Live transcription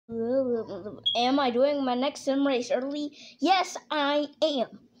Am I doing my next sim race early? Yes, I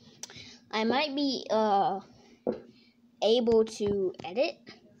am. I might be able to edit.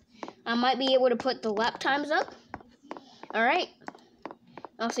 I might be able to put the lap times up. Alright.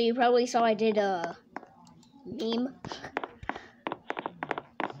 Also, you probably saw I did a meme.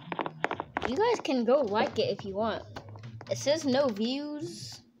 You guys can go like it if you want. It says no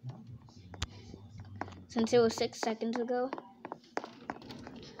views since it was 6 seconds ago.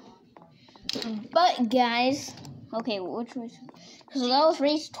 But guys, okay, which was, because that was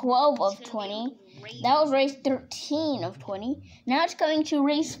race 12 of 20. That was race 13 of 20. Now it's coming to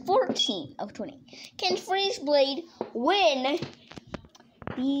race 14 of 20. Can Freezeblade win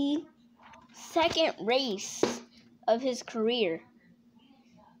the second race of his career?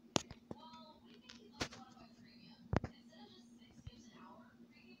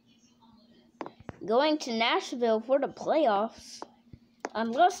 Going to Nashville for the playoffs.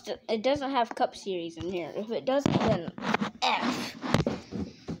 Unless it doesn't have Cup Series in here. If it doesn't, then F.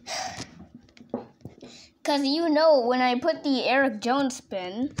 Because you know, when I put the Eric Jones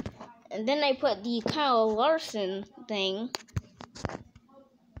spin, and then I put the Kyle Larson thing,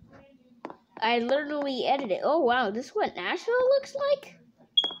 I literally edited. Oh wow, this is what Nashville looks like?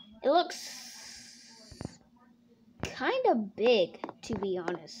 It looks kind of big, to be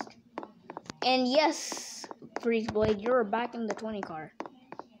honest. And yes, Freezeblade, you're back in the 20 car.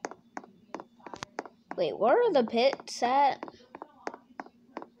 Wait, where are the pits at?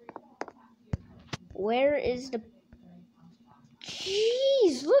 Where is the...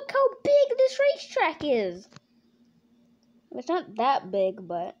 Jeez, look how big this racetrack is. It's not that big,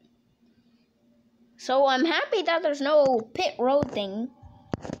 but... So I'm happy that there's no pit road thing.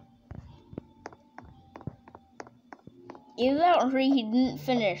 Either that or he didn't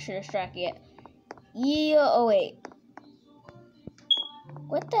finish this track yet. Yeah, oh wait.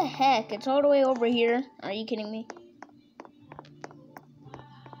 What the heck? It's all the way over here. Are you kidding me?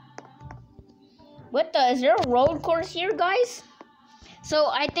 What the? Is there a road course here, guys? So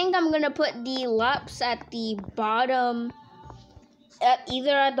I think I'm gonna put the laps at the bottom,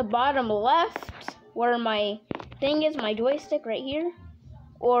 either at the bottom left, where my thing is, my joystick right here,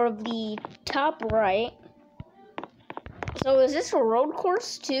 or the top right. So is this a road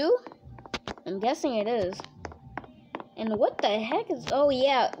course too? I'm guessing it is. And what the heck is... Oh,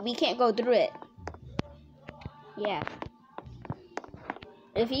 yeah. We can't go through it. Yeah.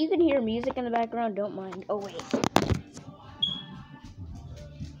 If you can hear music in the background, don't mind. Oh, wait.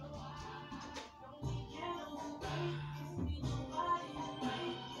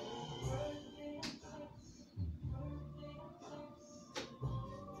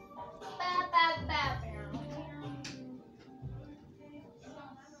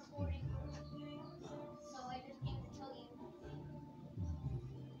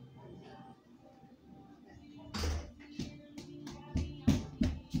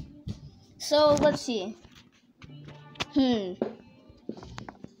 So, let's see. I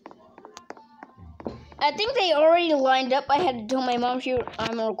think they already lined up. I had to tell my mom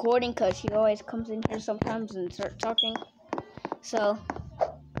I'm recording because she always comes in here sometimes and starts talking. So,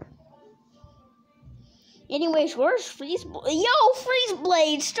 anyways, where's Freezeblade? Yo,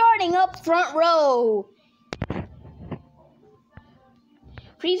 Freezeblade starting up front row.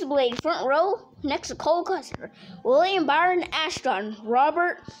 Freezeblade front row next to Cole Custer, William Byron, Ashton,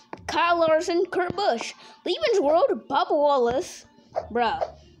 Robert, Kyle Larson, Kurt Busch, Lehman's World, Bubba Wallace, bruh.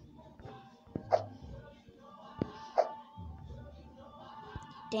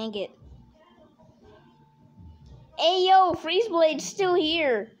 Dang it. Hey yo, Freezeblade's still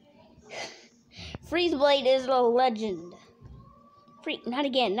here. Freezeblade is a legend. Not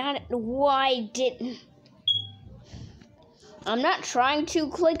again, why didn't... I'm not trying to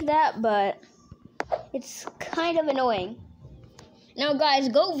click that, but it's kind of annoying. Now, guys,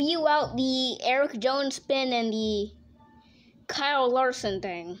 go view out the Eric Jones spin and the Kyle Larson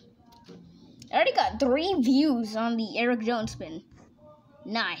thing. I already got 3 views on the Eric Jones spin.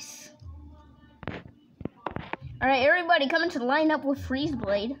 Nice. Alright, everybody coming to line up with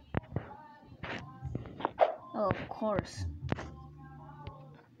Freezeblade. Oh, of course.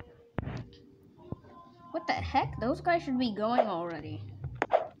 What the heck? Those guys should be going already.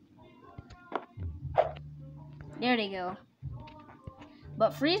 There they go.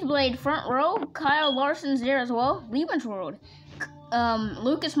 But Freezeblade front row, Kyle Larson's there as well. Lehman's World,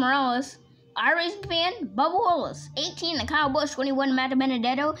 Lucas Morales, iRacing Fan, Bubba Wallace, 18, and Kyle Busch, 21, Matt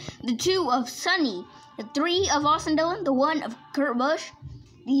Benedetto, the 2 of Sonny, the 3 of Austin Dillon, the 1 of Kurt Busch,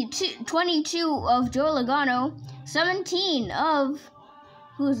 the 22 of Joe Logano, 17 of,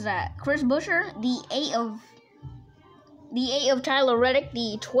 who's that, Chris Buescher, the 8 of The 8 of Tyler Reddick,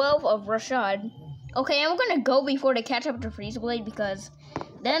 the 12 of Rashad. Okay, I'm gonna go before they catch up to Freeze Blade because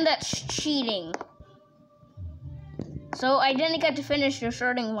then that's cheating. So I didn't get to finish the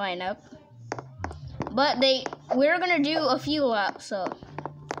starting lineup. But we're gonna do a few laps, so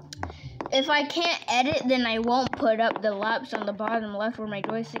if I can't edit, then I won't put up the laps on the bottom left where my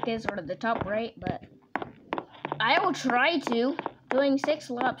joystick is or the top right, but I will try to. Doing 6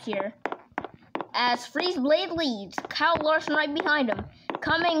 laps here. As Freeze Blade leads, Kyle Larson right behind him,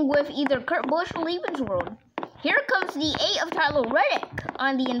 coming with either Kurt Busch or Liebensworld. Here comes the 8 of Tyler Reddick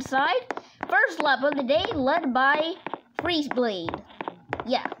on the inside. First lap of the day led by Freeze Blade.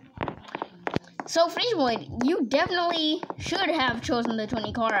 Yeah. So Freeze Blade, you definitely should have chosen the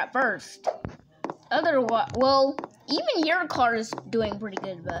 20 car at first. Otherwise, well, even your car is doing pretty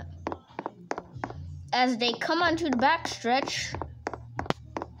good, but as they come onto the backstretch,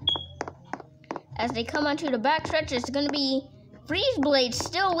 it's going to be Freeze Blade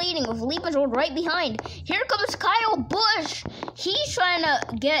still leading with Liebensworld right behind. Here comes Kyle Busch. He's trying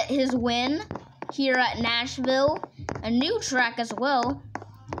to get his win here at Nashville, a new track as well.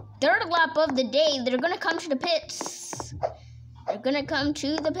 Third lap of the day, they're going to come to the pits.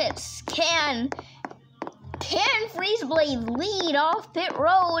 Can Freeze Blade lead off pit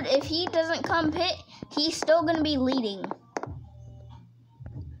road? If he doesn't come pit, he's still going to be leading.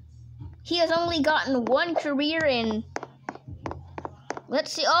 He has only gotten 1 career in.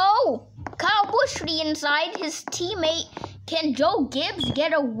 Let's see. Oh, Kyle Busch to the inside. His teammate, can Joe Gibbs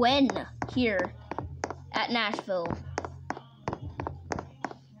get a win here at Nashville?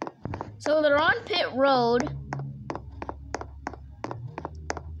 So they're on pit road.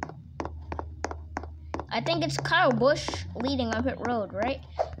 I think it's Kyle Busch leading on pit road, right?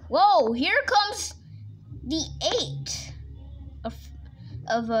 Whoa, here comes the 8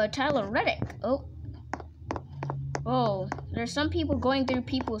 of Tyler Reddick. Oh, there's some people going through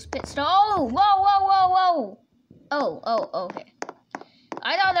people's pit stop. Oh, whoa. Oh, okay.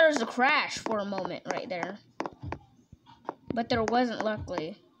 I thought there was a crash for a moment right there. But there wasn't,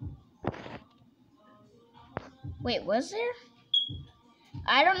 luckily. Wait, was there?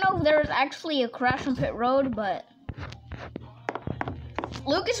 I don't know if there was actually a crash on pit road, but not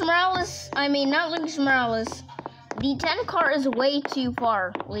Lucas Morales. The 10 car is way too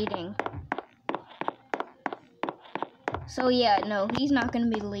far leading. So yeah, no, he's not going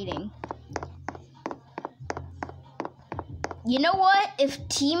to be leading. You know what? If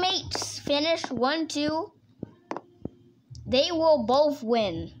teammates finish 1-2, they will both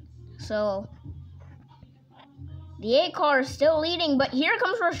win. So the 8 car is still leading, but here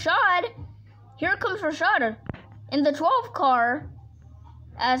comes Rashad. In the 12 car,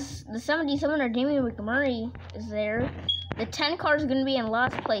 as the 77 or Damien McMurray is there, the 10 car is going to be in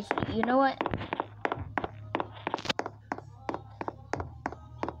last place. You know what?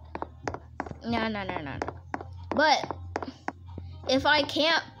 No. But if I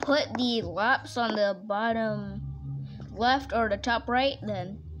can't put the laps on the bottom left or the top right,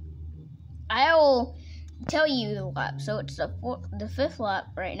 then I will tell you the lap. So it's the 5th lap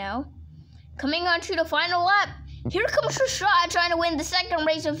right now. Coming on to the final lap. Here comes Rashad trying to win the 2nd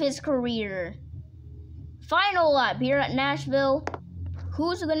race of his career. Final lap here at Nashville.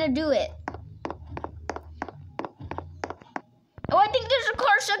 Who's gonna do it? Oh, I think there's a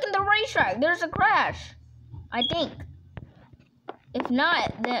car stuck in the racetrack. There's a crash, I think. If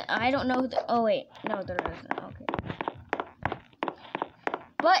not, then I don't know. Oh wait, no, there isn't. Okay.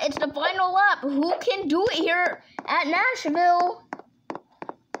 But it's the final lap. Who can do it here at Nashville?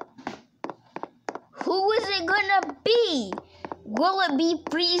 Who is it gonna be? Will it be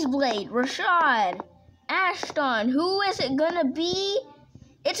Freeze Blade, Rashad, Ashton? Who is it gonna be?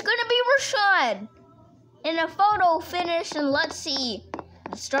 It's gonna be Rashad. In a photo finish, and let's see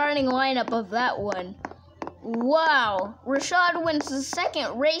the starting lineup of that one. Wow, Rashad wins the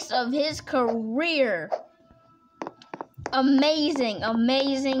 2nd race of his career. Amazing.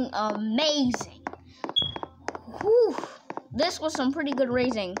 Whew. This was some pretty good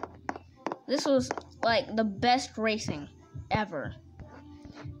racing. This was like the best racing ever.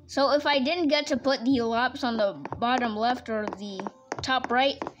 So if I didn't get to put the laps on the bottom left or the top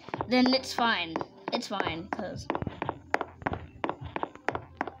right, then it's fine. It's fine, because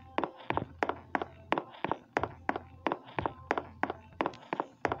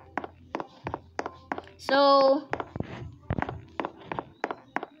so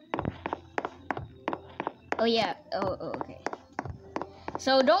okay.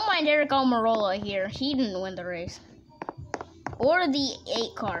 So don't mind Eric Almirola here. He didn't win the race. Or the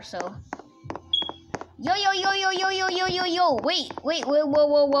 8 car, so. Yo. Wait,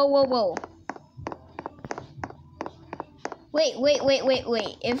 whoa.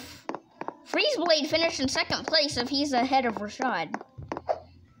 Wait. If Freezeblade finished in second place, if he's ahead of Rashad.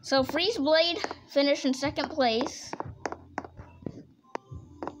 So Freezeblade finished in second place.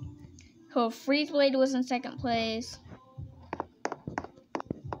 So Freezeblade was in second place.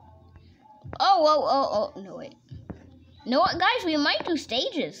 Oh, no, wait. You know what, guys? We might do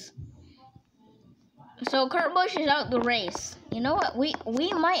stages. So Kurt Busch is out the race. You know what? We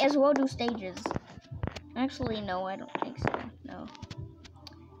might as well do stages. Actually, no, I don't think so. No.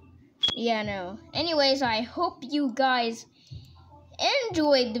 Yeah, no. Anyways, I hope you guys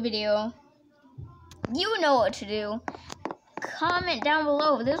enjoyed the video. You know what to do. Comment down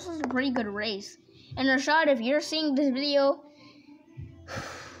below. This was a pretty good race. And Rashad, if you're seeing this video,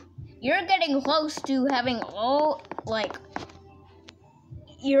 you're getting close to having all, like,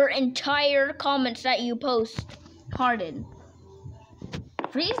 your entire comments that you post hearted.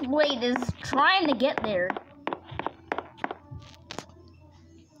 Freezeblade is trying to get there.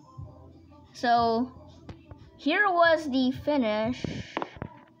 So, here was the finish.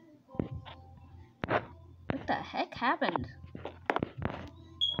 What the heck happened?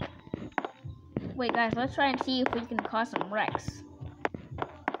 Wait, guys, let's try and see if we can cause some wrecks.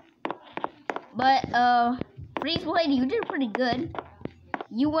 But, Freezeblade, you did pretty good.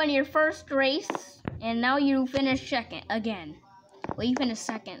 You won your first race, and now you finished second again. Well, you finished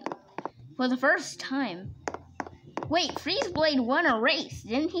second for the first time. Wait, Freezeblade won a race,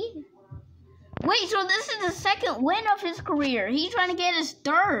 didn't he? Wait, so this is the second win of his career. He's trying to get his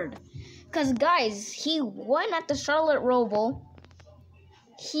third. Because, guys, he won at the Charlotte Roval.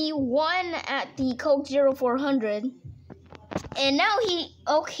 He won at the Coke 0400. And now he...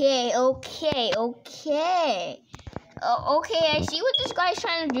 Okay, I see what this guy's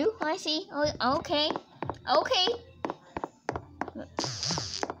trying to do. I see. Okay.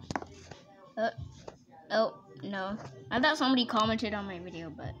 Oh, no. I thought somebody commented on my video,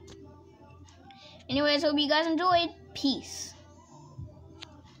 but... Anyways, hope you guys enjoyed. Peace.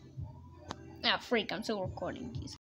 Ah, freak, I'm still recording. Jeez.